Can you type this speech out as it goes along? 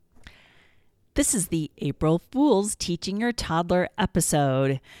This is the April Fool's Teaching Your Toddler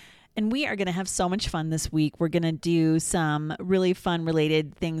episode. And we are going to have so much fun this week. We're going to do some really fun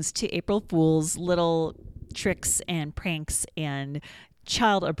related things to April Fool's, little tricks and pranks and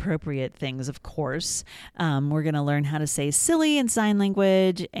child appropriate things, of course. We're going to learn how to say silly in sign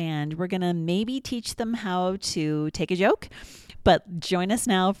language, and we're going to maybe teach them how to take a joke. But join us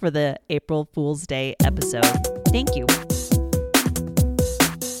now for the April Fool's Day episode. Thank you.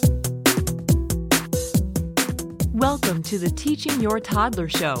 Welcome to the Teaching Your Toddler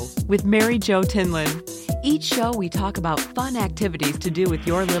Show with Mary Jo Tinlin. Each show we talk about fun activities to do with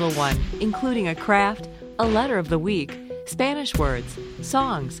your little one, including a craft, a letter of the week, Spanish words,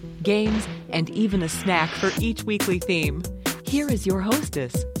 songs, games, and even a snack for each weekly theme. Here is your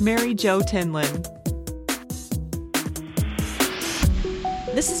hostess, Mary Jo Tinlin.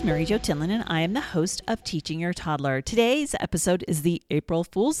 This is Mary Jo Tinlin, and I am the host of Teaching Your Toddler. Today's episode is the April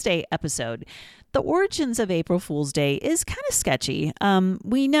Fool's Day episode. The origins of April Fool's Day is kind of sketchy.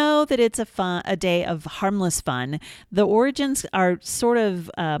 We know that it's a day of harmless fun. The origins are sort of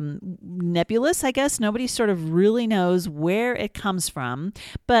nebulous, I guess. Nobody sort of really knows where it comes from.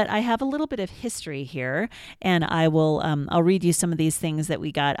 But I have a little bit of history here, and I'll read you some of these things that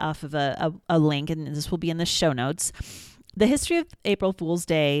we got off of a link, and this will be in the show notes. The history of April Fool's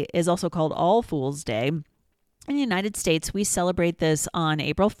Day is also called All Fool's Day. In the United States, we celebrate this on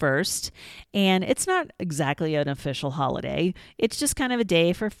April 1st, and it's not exactly an official holiday. It's just kind of a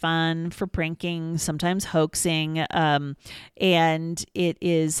day for fun, for pranking, sometimes hoaxing, and it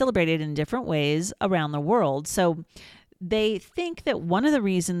is celebrated in different ways around the world. So they think that one of the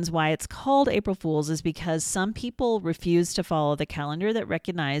reasons why it's called April Fool's is because some people refused to follow the calendar that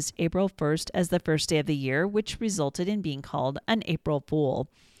recognized April 1st as the first day of the year, which resulted in being called an April Fool.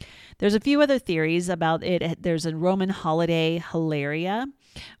 There's a few other theories about it. There's a Roman holiday, Hilaria,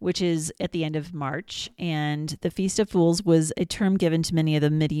 which is at the end of March, and the Feast of Fools was a term given to many of the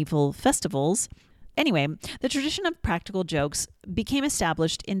medieval festivals. Anyway, the tradition of practical jokes became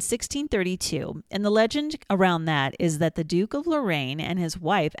established in 1632, and the legend around that is that the Duke of Lorraine and his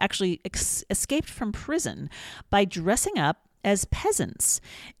wife actually escaped from prison by dressing up as peasants,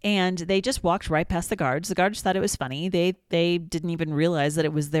 and they just walked right past the guards. The guards thought it was funny. They didn't even realize that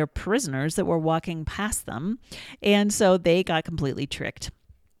it was their prisoners that were walking past them, and so they got completely tricked.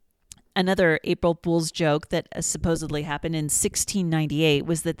 Another April Fool's joke that supposedly happened in 1698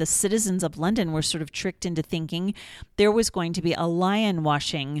 was that the citizens of London were sort of tricked into thinking there was going to be a lion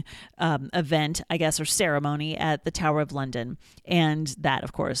washing event, I guess, or ceremony at the Tower of London. And that,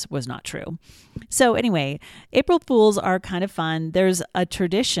 of course, was not true. So anyway, April Fools are kind of fun. There's a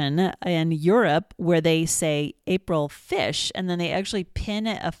tradition in Europe where they say April fish, and then they actually pin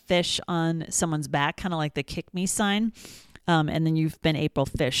a fish on someone's back, kind of like the kick me sign. And then you've been April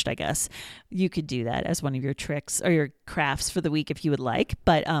fished, I guess. You could do that as one of your tricks or your crafts for the week if you would like.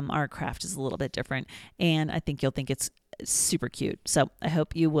 But our craft is a little bit different, and I think you'll think it's super cute. So I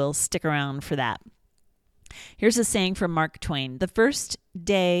hope you will stick around for that. Here's a saying from Mark Twain. The first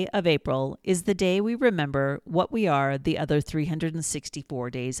day of April is the day we remember what we are the other 364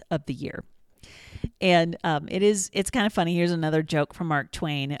 days of the year. And it's kind of funny. Here's another joke from Mark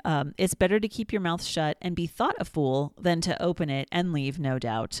Twain. It's better to keep your mouth shut and be thought a fool than to open it and leave no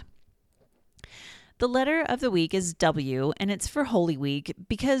doubt. The letter of the week is W, and it's for Holy Week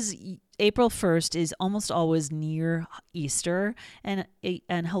because April 1st is almost always near Easter, and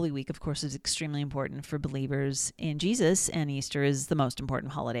Holy Week, of course, is extremely important for believers in Jesus, and Easter is the most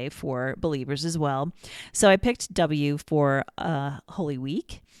important holiday for believers as well. So I picked W for Holy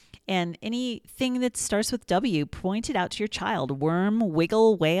Week. And anything that starts with W, point it out to your child. Worm,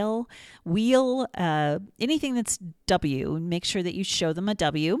 wiggle, whale, wheel, anything that's W. Make sure that you show them a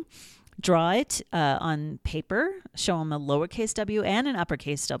W. Draw it on paper. Show them a lowercase w and an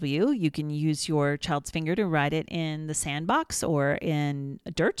uppercase W. You can use your child's finger to write it in the sandbox or in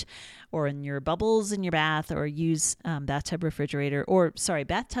dirt or in your bubbles in your bath, or use bathtub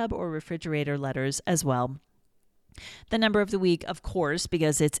or refrigerator letters as well. The number of the week, of course,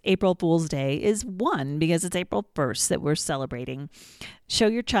 because it's April Fool's Day, is 1, because it's April 1st that we're celebrating. Show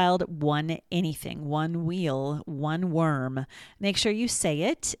your child one anything, one wheel, one worm. Make sure you say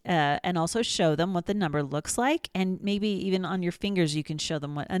it and also show them what the number looks like. And maybe even on your fingers, you can show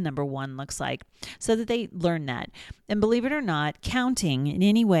them what a number 1 looks like so that they learn that. And believe it or not, counting in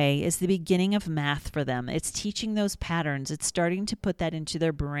any way is the beginning of math for them. It's teaching those patterns. It's starting to put that into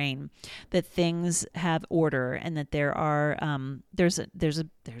their brain, that things have order and that there are there's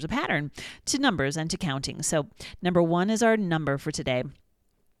a pattern to numbers and to counting. So number 1 is our number for today.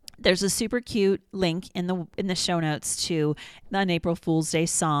 There's a super cute link in the show notes to an April Fool's Day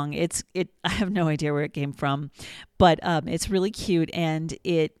song. I have no idea where it came from, but it's really cute, and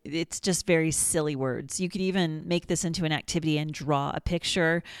it's just very silly words. You could even make this into an activity and draw a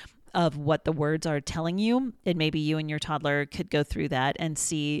picture of what the words are telling you, and maybe you and your toddler could go through that and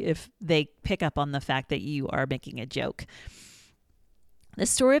see if they pick up on the fact that you are making a joke. The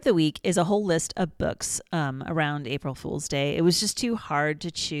story of the week is a whole list of books around April Fool's Day. It was just too hard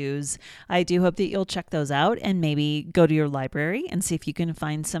to choose. I do hope that you'll check those out and maybe go to your library and see if you can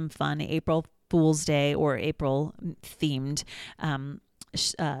find some fun April Fool's Day or April themed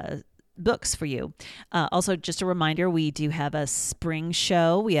books for you. Also, just a reminder, we do have a spring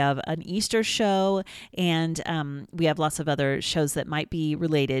show, we have an Easter show, and we have lots of other shows that might be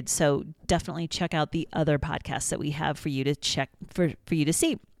related. So definitely check out the other podcasts that we have for you to check for you to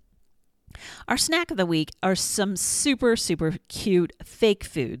see. Our snack of the week are some super, super cute fake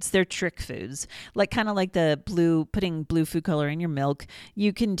foods. They're trick foods, kind of like putting blue food color in your milk.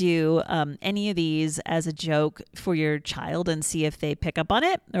 You can do any of these as a joke for your child and see if they pick up on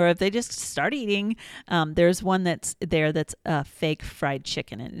it or if they just start eating. There's one that's fake fried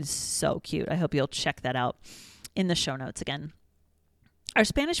chicken. It is so cute. I hope you'll check that out in the show notes again. Our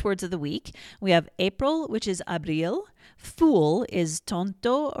Spanish words of the week, we have April, which is abril. Fool is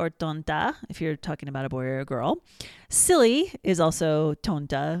tonto or tonta, if you're talking about a boy or a girl. Silly is also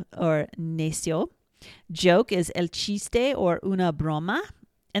tonta or necio. Joke is el chiste or una broma.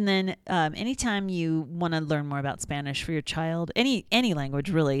 And then anytime you want to learn more about Spanish for your child, any language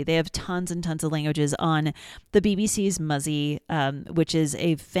really, they have tons and tons of languages on the BBC's Muzzy, which is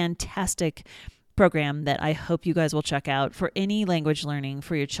a fantastic program that I hope you guys will check out for any language learning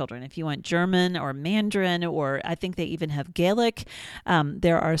for your children. If you want German or Mandarin, or I think they even have Gaelic,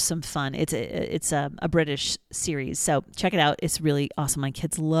 there are some fun. It's a British series, so check it out. It's really awesome. My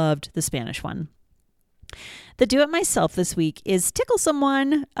kids loved the Spanish one. The do-it-myself this week is tickle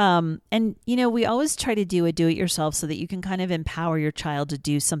someone. And, we always try to do a do-it-yourself so that you can kind of empower your child to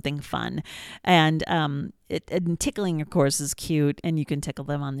do something fun. And tickling, of course, is cute. And you can tickle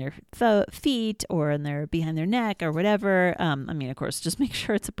them on their feet or behind their neck or whatever. Of course, just make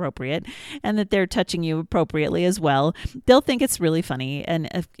sure it's appropriate and that they're touching you appropriately as well. They'll think it's really funny. And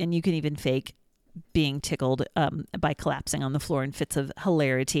you can even fake being tickled by collapsing on the floor in fits of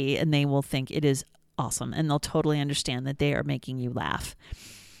hilarity. And they will think it is awesome, and they'll totally understand that they are making you laugh.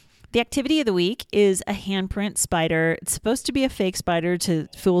 The activity of the week is a handprint spider. It's supposed to be a fake spider to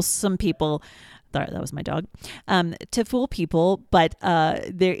fool some people. That was my dog. To fool people, but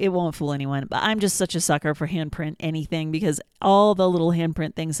it won't fool anyone. But I'm just such a sucker for handprint anything, because all the little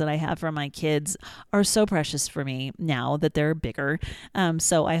handprint things that I have for my kids are so precious for me now that they're bigger.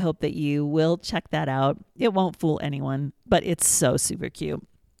 So I hope that you will check that out. It won't fool anyone, but it's so super cute.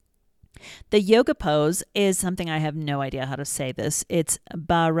 The yoga pose is something I have no idea how to say this. It's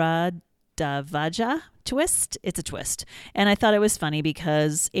Bharadvaja twist. It's a twist. And I thought it was funny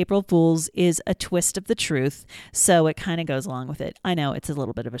because April Fool's is a twist of the truth. So it kind of goes along with it. I know it's a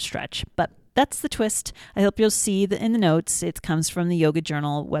little bit of a stretch, but that's the twist. I hope you'll see in the notes. It comes from the Yoga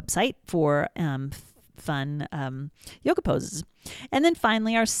Journal website for fun yoga poses. And then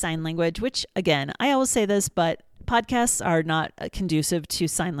finally, our sign language, which again, I always say this, but podcasts are not conducive to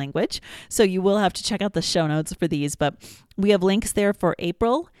sign language. So you will have to check out the show notes for these, but we have links there for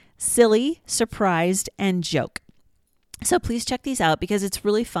April, silly, surprised, and joke. So please check these out because it's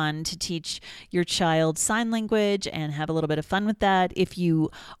really fun to teach your child sign language and have a little bit of fun with that. If you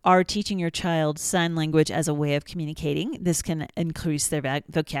are teaching your child sign language as a way of communicating, this can increase their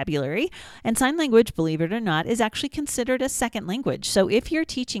vocabulary. And sign language, believe it or not, is actually considered a second language. So if you're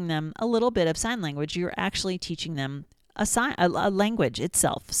teaching them a little bit of sign language, you're actually teaching them a language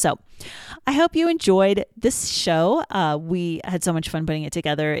itself. So I hope you enjoyed this show. We had so much fun putting it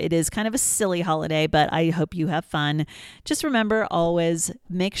together. It is kind of a silly holiday, but I hope you have fun. Just remember, always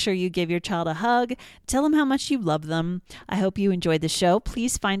make sure you give your child a hug. Tell them how much you love them. I hope you enjoyed the show.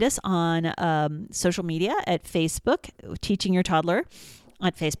 Please find us on social media at Facebook, Teaching Your Toddler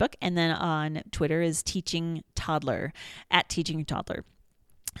on Facebook, and then on Twitter is Teaching Toddler, at Teaching Your Toddler.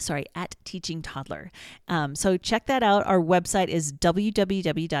 At Teaching Toddler. So check that out. Our website is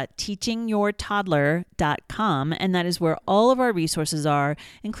www.teachingyourtoddler.com, and that is where all of our resources are,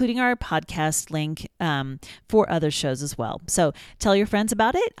 including our podcast link for other shows as well. So tell your friends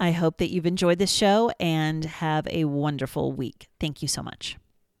about it. I hope that you've enjoyed this show and have a wonderful week. Thank you so much.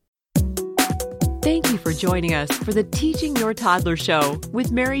 Thank you for joining us for the Teaching Your Toddler Show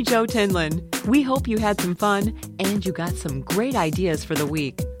with Mary Jo Tinlin. We hope you had some fun and you got some great ideas for the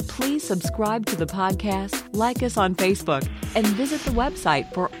week. Please subscribe to the podcast, like us on Facebook, and visit the website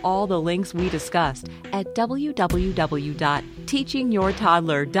for all the links we discussed at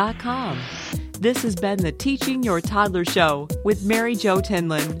www.teachingyourtoddler.com. This has been the Teaching Your Toddler Show with Mary Jo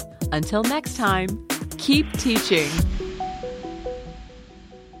Tinlin. Until next time, keep teaching.